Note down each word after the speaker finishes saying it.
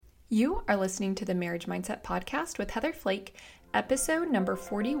You are listening to the Marriage Mindset Podcast with Heather Flake, episode number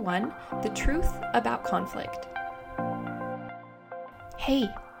 41, The Truth About Conflict. Hey,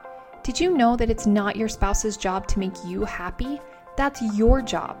 did you know that it's not your spouse's job to make you happy? That's your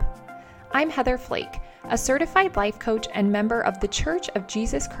job. I'm Heather Flake, a certified life coach and member of the Church of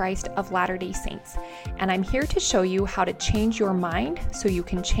Jesus Christ of Latter-day Saints, and I'm here to show you how to change your mind so you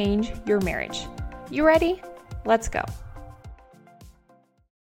can change your marriage. You ready? Let's go.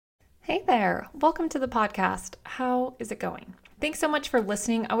 Hey there, welcome to the podcast. How is it going? Thanks so much for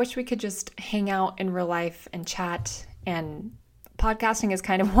listening. I wish we could just hang out in real life and chat, and podcasting is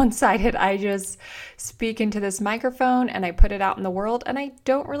kind of one-sided. I just speak into this microphone and I put it out in the world, and I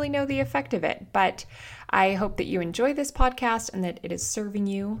don't really know the effect of it, but I hope that you enjoy this podcast and that it is serving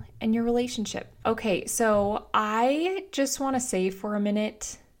you and your relationship. Okay, so I just want to say for a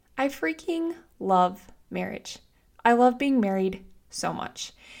minute, I freaking love marriage. I love being married so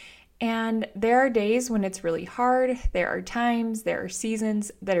much. And there are days when it's really hard. There are times, there are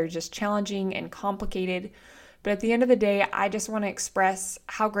seasons that are just challenging and complicated. But at the end of the day, I just want to express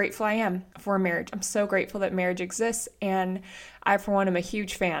how grateful I am for marriage. I'm so grateful that marriage exists. And I, for one, am a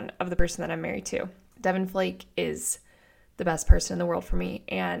huge fan of the person that I'm married to. Devin Flake is the best person in the world for me.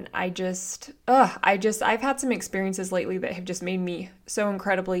 And I've had some experiences lately that have just made me so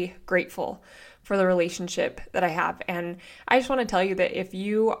incredibly grateful for the relationship that I have. And I just want to tell you that if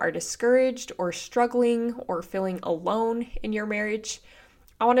you are discouraged or struggling or feeling alone in your marriage,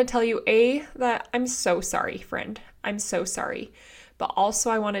 I want to tell you, that I'm so sorry, friend. I'm so sorry. But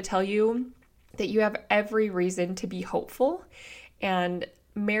also I want to tell you that you have every reason to be hopeful. And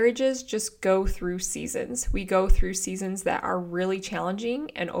marriages just go through seasons. We go through seasons that are really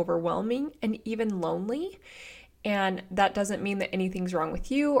challenging and overwhelming and even lonely. And that doesn't mean that anything's wrong with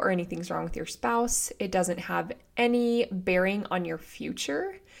you or anything's wrong with your spouse. It doesn't have any bearing on your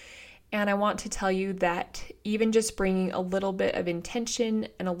future. And I want to tell you that even just bringing a little bit of intention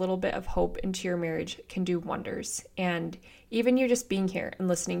and a little bit of hope into your marriage can do wonders. And even you just being here and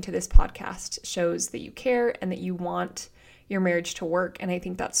listening to this podcast shows that you care and that you want your marriage to work. And I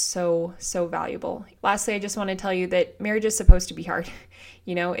think that's so, so valuable. Lastly, I just want to tell you that marriage is supposed to be hard.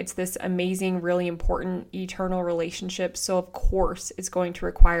 You know, it's this amazing, really important, eternal relationship. So of course, it's going to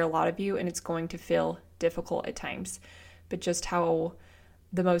require a lot of you and it's going to feel difficult at times. But just how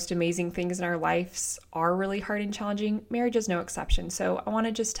the most amazing things in our lives are really hard and challenging, marriage is no exception. So I want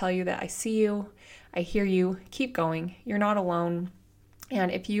to just tell you that I see you, I hear you, keep going. You're not alone. And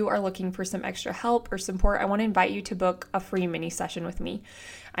if you are looking for some extra help or support, I want to invite you to book a free mini session with me.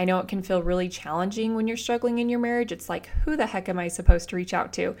 I know it can feel really challenging when you're struggling in your marriage. It's like, who the heck am I supposed to reach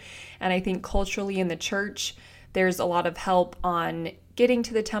out to? And I think culturally in the church, there's a lot of help on getting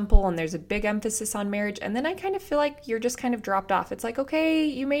to the temple and there's a big emphasis on marriage. And then I kind of feel like you're just kind of dropped off. It's like, okay,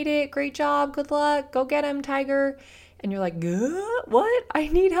 you made it. Great job. Good luck. Go get him, Tiger. And you're like, what? I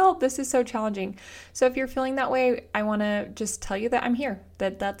need help. This is so challenging. So if you're feeling that way, I want to just tell you that I'm here,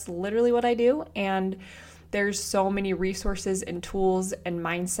 that's literally what I do. And there's so many resources and tools and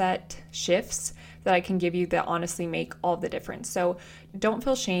mindset shifts that I can give you that honestly make all the difference. So don't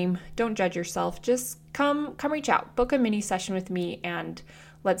feel shame. Don't judge yourself. Just come reach out, book a mini session with me, and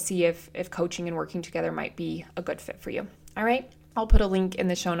let's see if coaching and working together might be a good fit for you. All right. I'll put a link in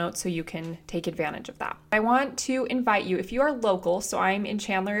the show notes so you can take advantage of that. I want to invite you, if you are local, so I'm in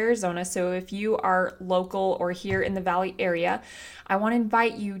Chandler, Arizona, so if you are local or here in the Valley area, I want to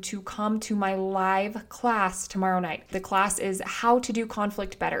invite you to come to my live class tomorrow night. The class is How to Do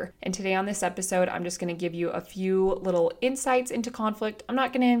Conflict Better. And today on this episode, I'm just going to give you a few little insights into conflict. I'm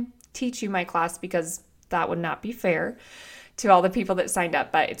not going to teach you my class because that would not be fair to all the people that signed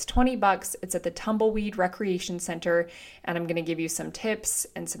up, but it's $20. It's at the Tumbleweed Recreation Center, and I'm going to give you some tips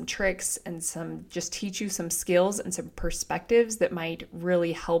and some tricks and just teach you some skills and some perspectives that might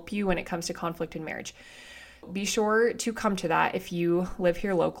really help you when it comes to conflict in marriage. Be sure to come to that if you live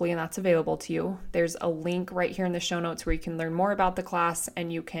here locally and that's available to you. There's a link right here in the show notes where you can learn more about the class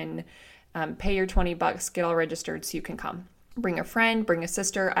and you can pay your $20, get all registered so you can come. Bring a friend, bring a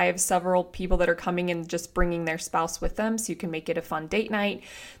sister. I have several people that are coming and just bringing their spouse with them so you can make it a fun date night.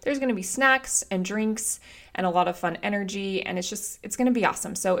 There's going to be snacks and drinks and a lot of fun energy, and it's going to be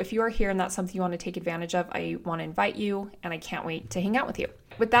awesome. So if you are here and that's something you want to take advantage of, I want to invite you, and I can't wait to hang out with you.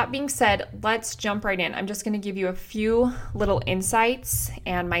 With that being said, let's jump right in. I'm just going to give you a few little insights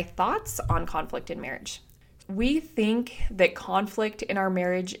and my thoughts on conflict in marriage. We think that conflict in our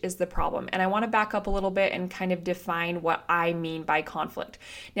marriage is the problem. And I want to back up a little bit and kind of define what I mean by conflict.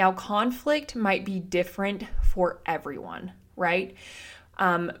 Now, conflict might be different for everyone, right?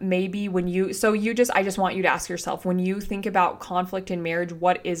 Maybe I just want you to ask yourself, when you think about conflict in marriage,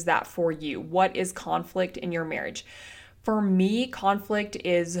 what is that for you? What is conflict in your marriage? For me, conflict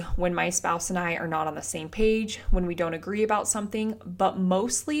is when my spouse and I are not on the same page, when we don't agree about something. But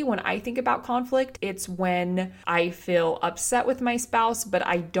mostly when I think about conflict, it's when I feel upset with my spouse, but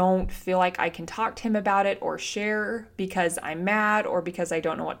I don't feel like I can talk to him about it or share because I'm mad or because I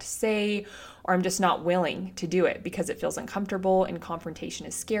don't know what to say, or I'm just not willing to do it because it feels uncomfortable and confrontation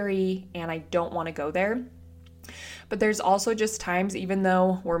is scary and I don't want to go there. But there's also just times, even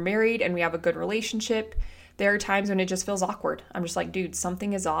though we're married and we have a good relationship, there are times when it just feels awkward. I'm just like, dude,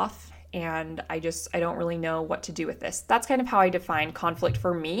 something is off and I don't really know what to do with this. That's kind of how I define conflict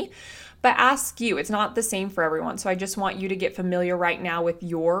for me. But ask you, it's not the same for everyone. So I just want you to get familiar right now with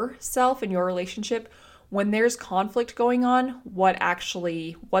yourself and your relationship. When there's conflict going on,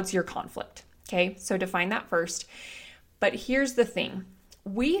 what's your conflict? Okay, so define that first. But here's the thing.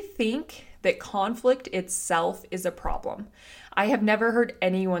 We think that conflict itself is a problem. I have never heard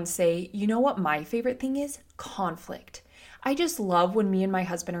anyone say, you know what my favorite thing is? Conflict. I just love when me and my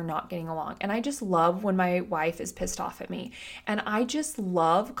husband are not getting along. And I just love when my wife is pissed off at me. And I just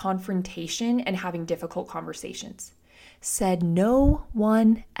love confrontation and having difficult conversations. Said no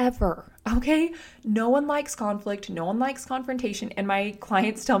one ever, okay? No one likes conflict. No one likes confrontation. And my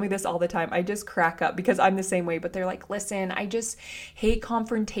clients tell me this all the time. I just crack up because I'm the same way, but they're like, listen, I just hate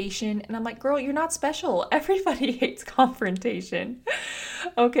confrontation. And I'm like, girl, you're not special. Everybody hates confrontation.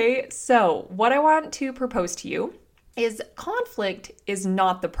 Okay, so what I want to propose to you is conflict is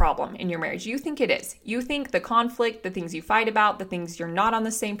not the problem in your marriage. You think it is. You think the conflict, the things you fight about, the things you're not on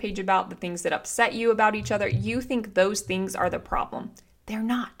the same page about, the things that upset you about each other, you think those things are the problem. They're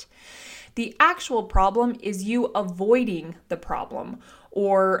not. The actual problem is you avoiding the problem,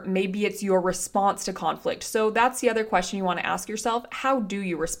 or maybe it's your response to conflict. So that's the other question you want to ask yourself. How do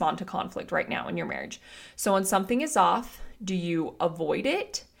you respond to conflict right now in your marriage? So when something is off, do you avoid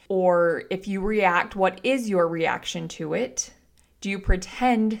it? Or if you react, what is your reaction to it? Do you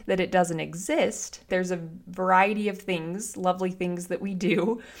pretend that it doesn't exist? There's a variety of things, lovely things that we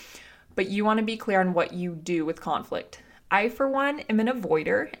do, but you want to be clear on what you do with conflict. I, for one, am an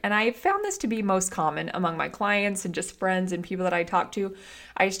avoider, and I found this to be most common among my clients and just friends and people that I talk to.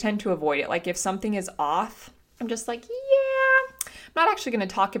 I just tend to avoid it. Like if something is off, I'm just like, I'm not actually going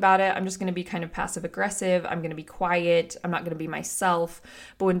to talk about it. I'm just going to be kind of passive aggressive. I'm going to be quiet. I'm not going to be myself.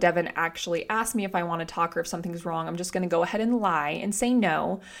 But when Devin actually asks me if I want to talk or if something's wrong, I'm just going to go ahead and lie and say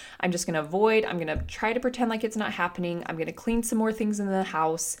no. I'm just going to avoid. I'm going to try to pretend like it's not happening. I'm going to clean some more things in the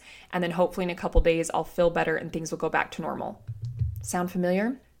house. And then hopefully in a couple days, I'll feel better and things will go back to normal. Sound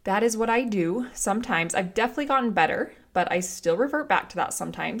familiar? That is what I do sometimes. I've definitely gotten better, but I still revert back to that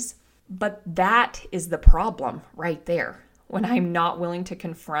sometimes. But that is the problem right there. When I'm not willing to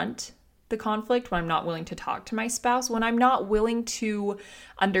confront the conflict, when I'm not willing to talk to my spouse, when I'm not willing to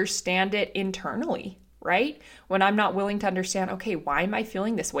understand it internally, right? When I'm not willing to understand, okay, why am I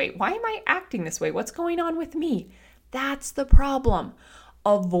feeling this way? Why am I acting this way? What's going on with me? That's the problem.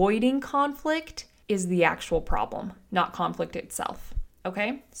 Avoiding conflict is the actual problem, not conflict itself,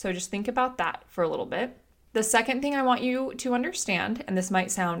 okay? So just think about that for a little bit. The second thing I want you to understand, and this might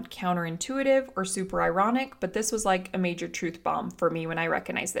sound counterintuitive or super ironic, but this was like a major truth bomb for me when I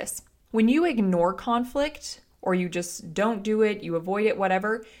recognized this. When you ignore conflict, or you just don't do it, you avoid it,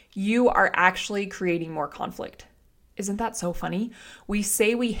 whatever, you are actually creating more conflict. Isn't that so funny? We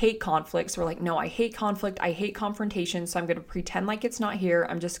say we hate conflicts. We're like, no, I hate conflict. I hate confrontation. So I'm going to pretend like it's not here.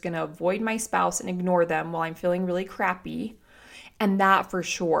 I'm just going to avoid my spouse and ignore them while I'm feeling really crappy. And that for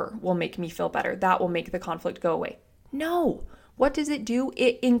sure will make me feel better. That will make the conflict go away. No. What does it do?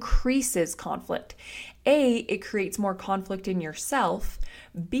 It increases conflict. A, it creates more conflict in yourself.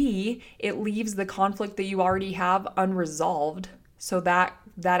 B, it leaves the conflict that you already have unresolved. So that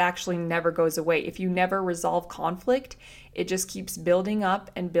actually never goes away. If you never resolve conflict, it just keeps building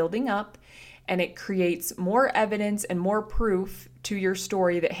up, and it creates more evidence and more proof to your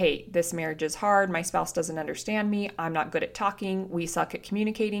story that, hey, this marriage is hard, my spouse doesn't understand me, I'm not good at talking, we suck at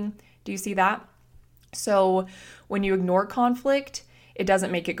communicating. Do you see that? So when you ignore conflict, it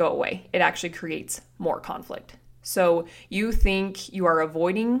doesn't make it go away. It actually creates more conflict. So you think you are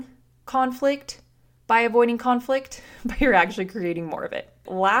avoiding conflict by avoiding conflict, but you're actually creating more of it.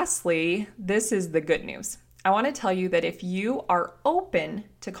 Lastly, this is the good news. I want to tell you that if you are open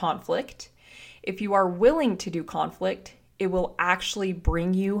to conflict, if you are willing to do conflict, it will actually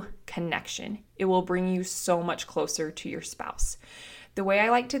bring you connection. It will bring you so much closer to your spouse. The way I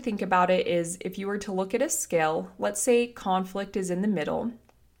like to think about it is if you were to look at a scale, let's say conflict is in the middle.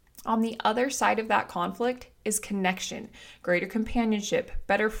 On the other side of that conflict is connection, greater companionship,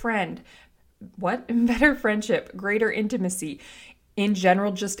 better friend. What? Better friendship, greater intimacy. In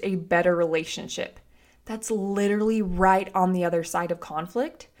general, just a better relationship. That's literally right on the other side of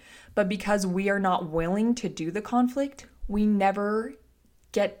conflict. But because we are not willing to do the conflict, we never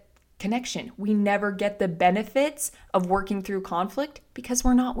get connection. We never get the benefits of working through conflict because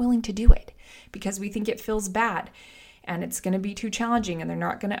we're not willing to do it, because we think it feels bad and it's going to be too challenging and they're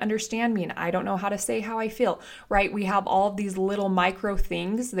not going to understand me and I don't know how to say how I feel, right? We have all of these little micro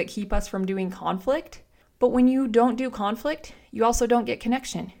things that keep us from doing conflict. But when you don't do conflict, you also don't get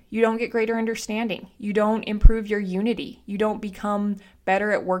connection. You don't get greater understanding. You don't improve your unity. You don't become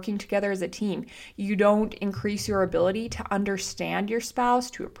better at working together as a team. You don't increase your ability to understand your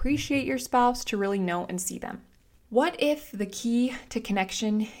spouse, to appreciate your spouse, to really know and see them. What if the key to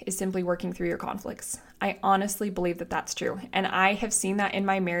connection is simply working through your conflicts? I honestly believe that that's true. And I have seen that in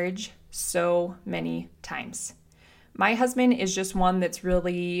my marriage so many times. My husband is just one that's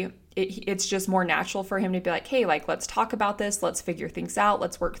really, it's just more natural for him to be like, hey, like, let's talk about this. Let's figure things out.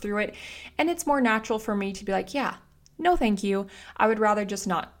 Let's work through it. And it's more natural for me to be like, yeah, no, thank you. I would rather just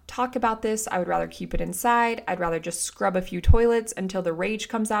not talk about this. I would rather keep it inside. I'd rather just scrub a few toilets until the rage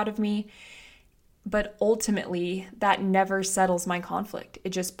comes out of me. But ultimately, that never settles my conflict. It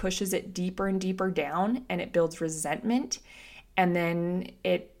just pushes it deeper and deeper down and it builds resentment. And then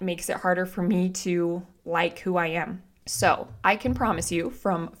it makes it harder for me to like who I am. So I can promise you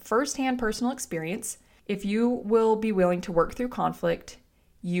from firsthand personal experience, if you will be willing to work through conflict,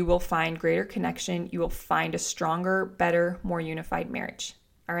 you will find greater connection. You will find a stronger, better, more unified marriage.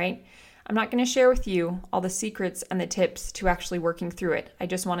 All right? I'm not going to share with you all the secrets and the tips to actually working through it. I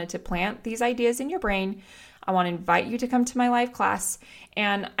just wanted to plant these ideas in your brain. I want to invite you to come to my live class.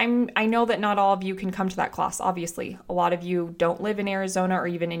 And I know that not all of you can come to that class, obviously. A lot of you don't live in Arizona or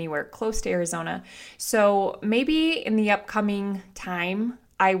even anywhere close to Arizona. So maybe in the upcoming time,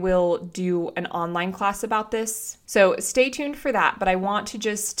 I will do an online class about this. So stay tuned for that. But I want to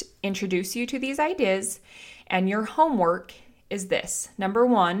just introduce you to these ideas. And your homework is this. Number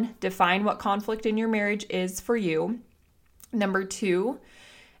 1, define what conflict in your marriage is for you. Number 2,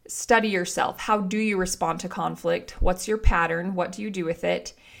 study yourself. How do you respond to conflict? What's your pattern? What do you do with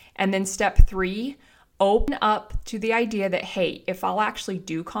it? And then step 3, open up to the idea that, hey, if I'll actually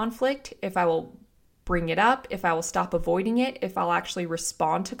do conflict, if I will bring it up, if I will stop avoiding it, if I'll actually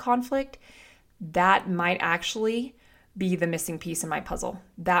respond to conflict, that might actually be the missing piece in my puzzle.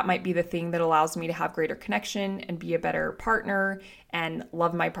 That might be the thing that allows me to have greater connection and be a better partner and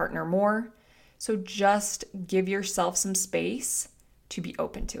love my partner more. So just give yourself some space to be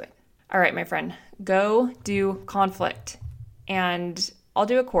open to it. All right, my friend, go do conflict. And I'll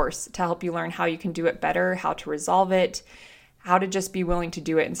do a course to help you learn how you can do it better, how to resolve it, how to just be willing to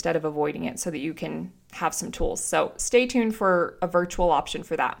do it instead of avoiding it so that you can have some tools. So stay tuned for a virtual option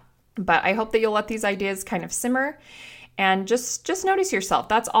for that. But I hope that you'll let these ideas kind of simmer and just notice yourself.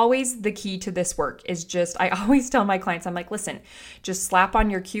 That's always the key to this work is just, I always tell my clients, I'm like, listen, just slap on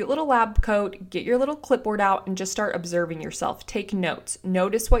your cute little lab coat, get your little clipboard out and just start observing yourself. Take notes.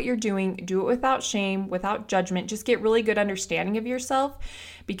 Notice what you're doing. Do it without shame, without judgment. Just get really good understanding of yourself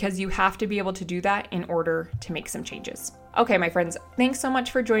because you have to be able to do that in order to make some changes. Okay, my friends, thanks so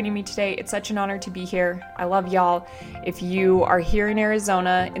much for joining me today. It's such an honor to be here. I love y'all. If you are here in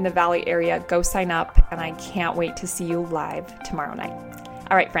Arizona, in the Valley area, go sign up, and I can't wait to see you live tomorrow night.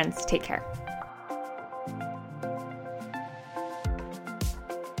 All right, friends, take care.